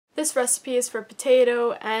This recipe is for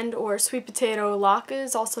potato and or sweet potato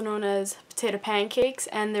latkes, also known as potato pancakes,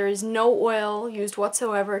 and there is no oil used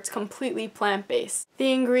whatsoever. It's completely plant-based.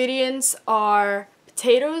 The ingredients are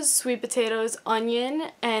potatoes, sweet potatoes,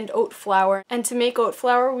 onion, and oat flour. And to make oat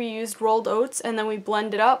flour, we used rolled oats, and then we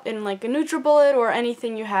blend it up in like a NutriBullet or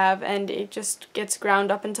anything you have, and it just gets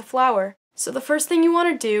ground up into flour. So the first thing you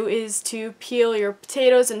want to do is to peel your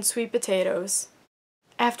potatoes and sweet potatoes.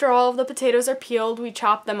 After all of the potatoes are peeled, we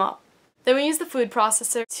chop them up. Then we use the food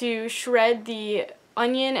processor to shred the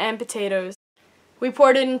onion and potatoes. We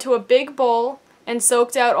poured it into a big bowl and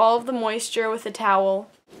soaked out all of the moisture with a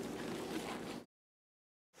towel.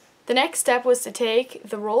 The next step was to take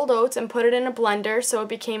the rolled oats and put it in a blender so it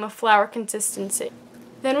became a flour consistency.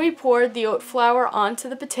 Then we poured the oat flour onto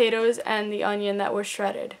the potatoes and the onion that was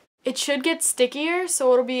shredded. It should get stickier,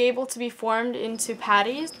 so it'll be able to be formed into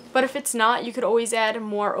patties, but if it's not, you could always add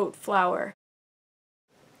more oat flour.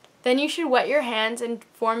 Then you should wet your hands and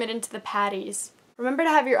form it into the patties. Remember to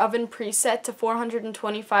have your oven preset to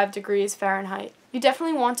 425 degrees Fahrenheit. You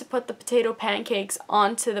definitely want to put the potato pancakes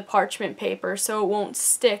onto the parchment paper so it won't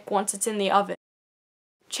stick once it's in the oven.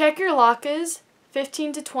 Check your latkes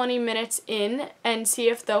 15 to 20 minutes in and see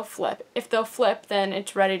if they'll flip. If they'll flip, then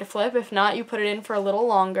it's ready to flip. If not, you put it in for a little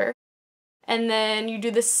longer. And then you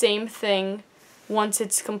do the same thing once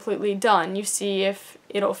it's completely done. You see if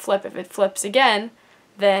it'll flip. If it flips again,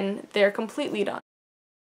 then they're completely done.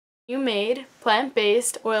 You made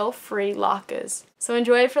plant-based, oil-free latkes. So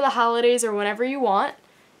enjoy it for the holidays or whenever you want.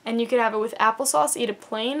 And you could have it with applesauce, eat it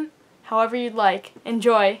plain, however you'd like.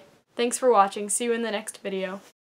 Enjoy! Thanks for watching. See you in the next video.